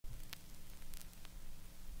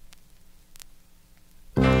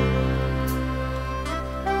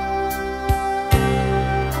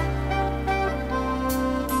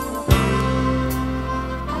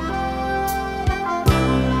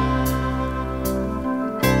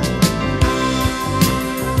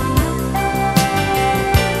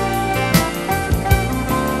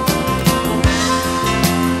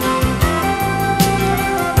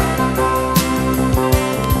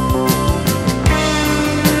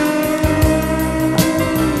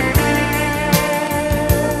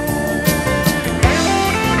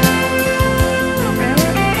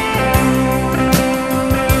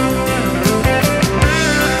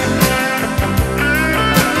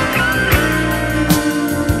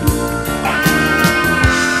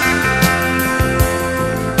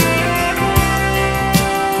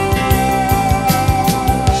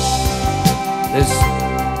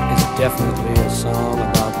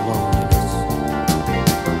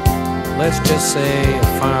let's just say a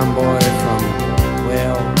farm boy from,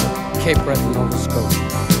 well, Cape Breton, Nova Scotia.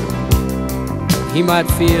 He might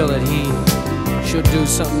feel that he should do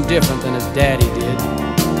something different than his daddy did.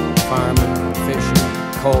 Farming, fishing,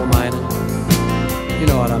 coal mining. You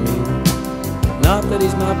know what I mean. Not that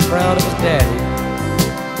he's not proud of his daddy,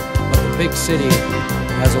 but the big city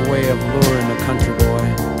has a way of luring the country boy.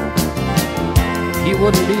 He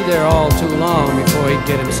wouldn't be there all too long before he'd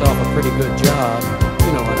get himself a pretty good job.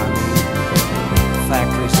 You know what I mean. A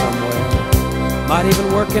factory somewhere. Might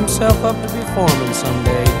even work himself up to be foreman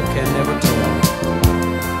someday. You can never tell.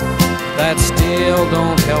 That still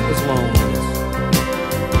don't help his loneliness.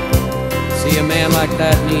 See, a man like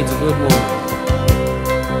that needs a good woman.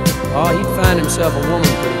 Oh, he'd find himself a woman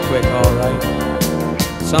pretty quick, all right.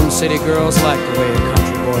 Some city girls like the way a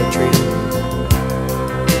country boy treats them.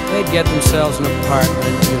 They'd get themselves an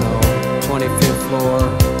apartment, you know, 25th floor,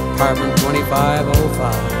 apartment 2505.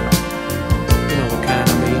 You know the kind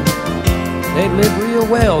I mean. They'd live real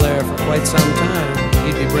well there for quite some time.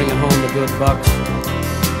 He'd be bringing home the good bucks.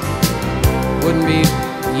 Wouldn't be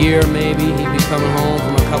a year maybe, he'd be coming home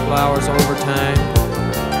from a couple hours overtime.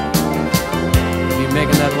 He'd be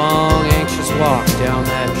making that long, anxious walk down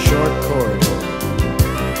that short corridor.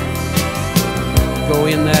 Go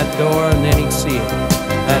in that door and then he'd see it,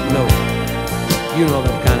 that note. You know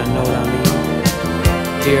that kind of note I mean.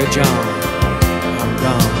 Dear John, I'm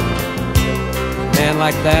gone. A man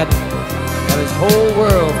like that, had his whole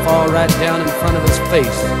world fall right down in front of his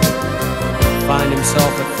face. Find himself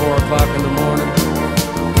at 4 o'clock in the morning,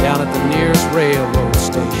 down at the nearest railroad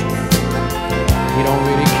station. He don't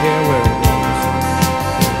really care where he goes.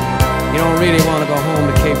 He don't really want to go home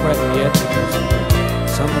to Cape Breton yet, because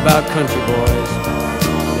something about country boys,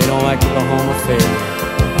 they don't like to go home a failure.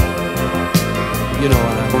 You know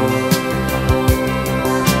what I mean.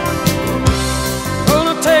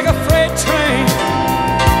 Gonna take a freight train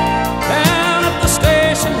down at the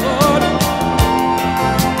station, Lord.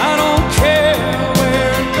 I don't care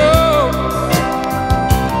where it goes.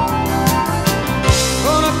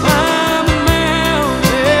 Gonna climb a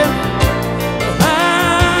mountain, the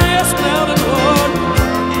highest mountain, Lord.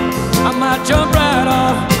 I might jump right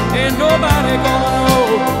off, ain't nobody gonna know.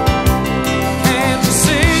 Can't you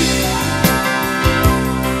see?